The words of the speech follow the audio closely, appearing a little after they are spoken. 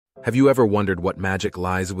Have you ever wondered what magic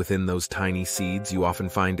lies within those tiny seeds you often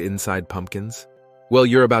find inside pumpkins? Well,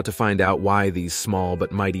 you're about to find out why these small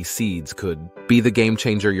but mighty seeds could be the game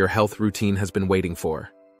changer your health routine has been waiting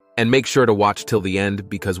for. And make sure to watch till the end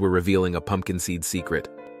because we're revealing a pumpkin seed secret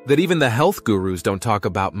that even the health gurus don't talk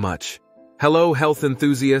about much. Hello, health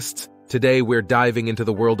enthusiasts. Today we're diving into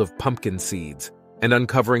the world of pumpkin seeds and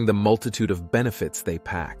uncovering the multitude of benefits they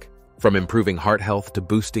pack. From improving heart health to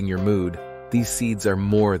boosting your mood, these seeds are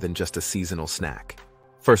more than just a seasonal snack.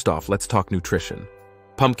 First off, let's talk nutrition.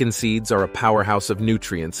 Pumpkin seeds are a powerhouse of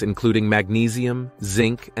nutrients, including magnesium,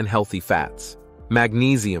 zinc, and healthy fats.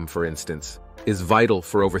 Magnesium, for instance, is vital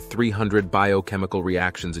for over 300 biochemical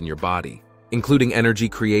reactions in your body, including energy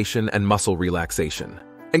creation and muscle relaxation.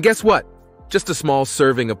 And guess what? Just a small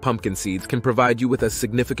serving of pumpkin seeds can provide you with a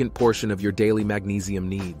significant portion of your daily magnesium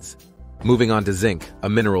needs. Moving on to zinc, a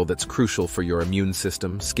mineral that's crucial for your immune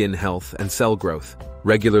system, skin health, and cell growth.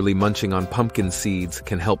 Regularly munching on pumpkin seeds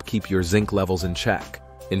can help keep your zinc levels in check,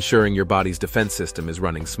 ensuring your body's defense system is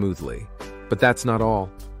running smoothly. But that's not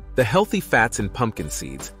all. The healthy fats in pumpkin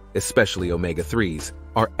seeds, especially omega-3s,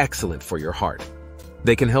 are excellent for your heart.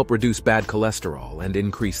 They can help reduce bad cholesterol and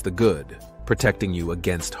increase the good, protecting you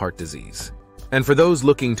against heart disease. And for those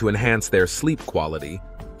looking to enhance their sleep quality,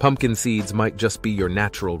 pumpkin seeds might just be your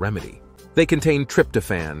natural remedy. They contain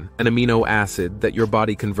tryptophan, an amino acid that your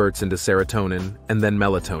body converts into serotonin and then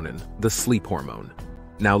melatonin, the sleep hormone.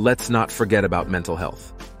 Now let's not forget about mental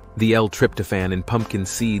health. The L-tryptophan in pumpkin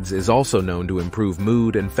seeds is also known to improve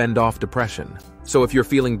mood and fend off depression. So if you're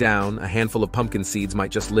feeling down, a handful of pumpkin seeds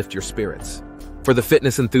might just lift your spirits. For the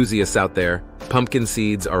fitness enthusiasts out there, pumpkin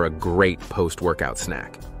seeds are a great post-workout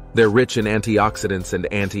snack. They're rich in antioxidants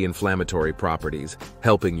and anti-inflammatory properties,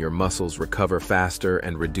 helping your muscles recover faster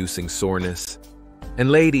and reducing soreness.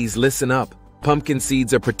 And ladies, listen up. Pumpkin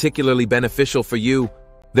seeds are particularly beneficial for you.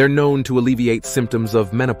 They're known to alleviate symptoms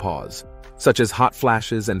of menopause, such as hot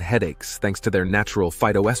flashes and headaches, thanks to their natural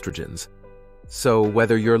phytoestrogens. So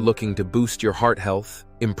whether you're looking to boost your heart health,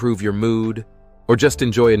 improve your mood, or just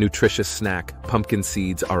enjoy a nutritious snack, pumpkin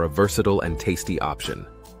seeds are a versatile and tasty option.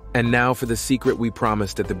 And now for the secret we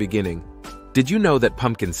promised at the beginning. Did you know that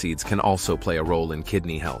pumpkin seeds can also play a role in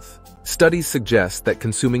kidney health? Studies suggest that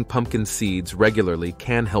consuming pumpkin seeds regularly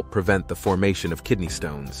can help prevent the formation of kidney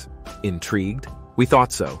stones. Intrigued? We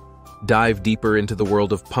thought so. Dive deeper into the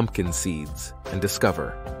world of pumpkin seeds and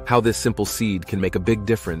discover how this simple seed can make a big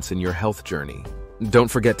difference in your health journey.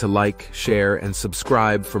 Don't forget to like, share, and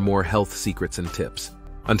subscribe for more health secrets and tips.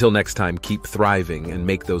 Until next time, keep thriving and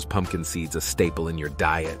make those pumpkin seeds a staple in your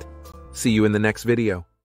diet. See you in the next video.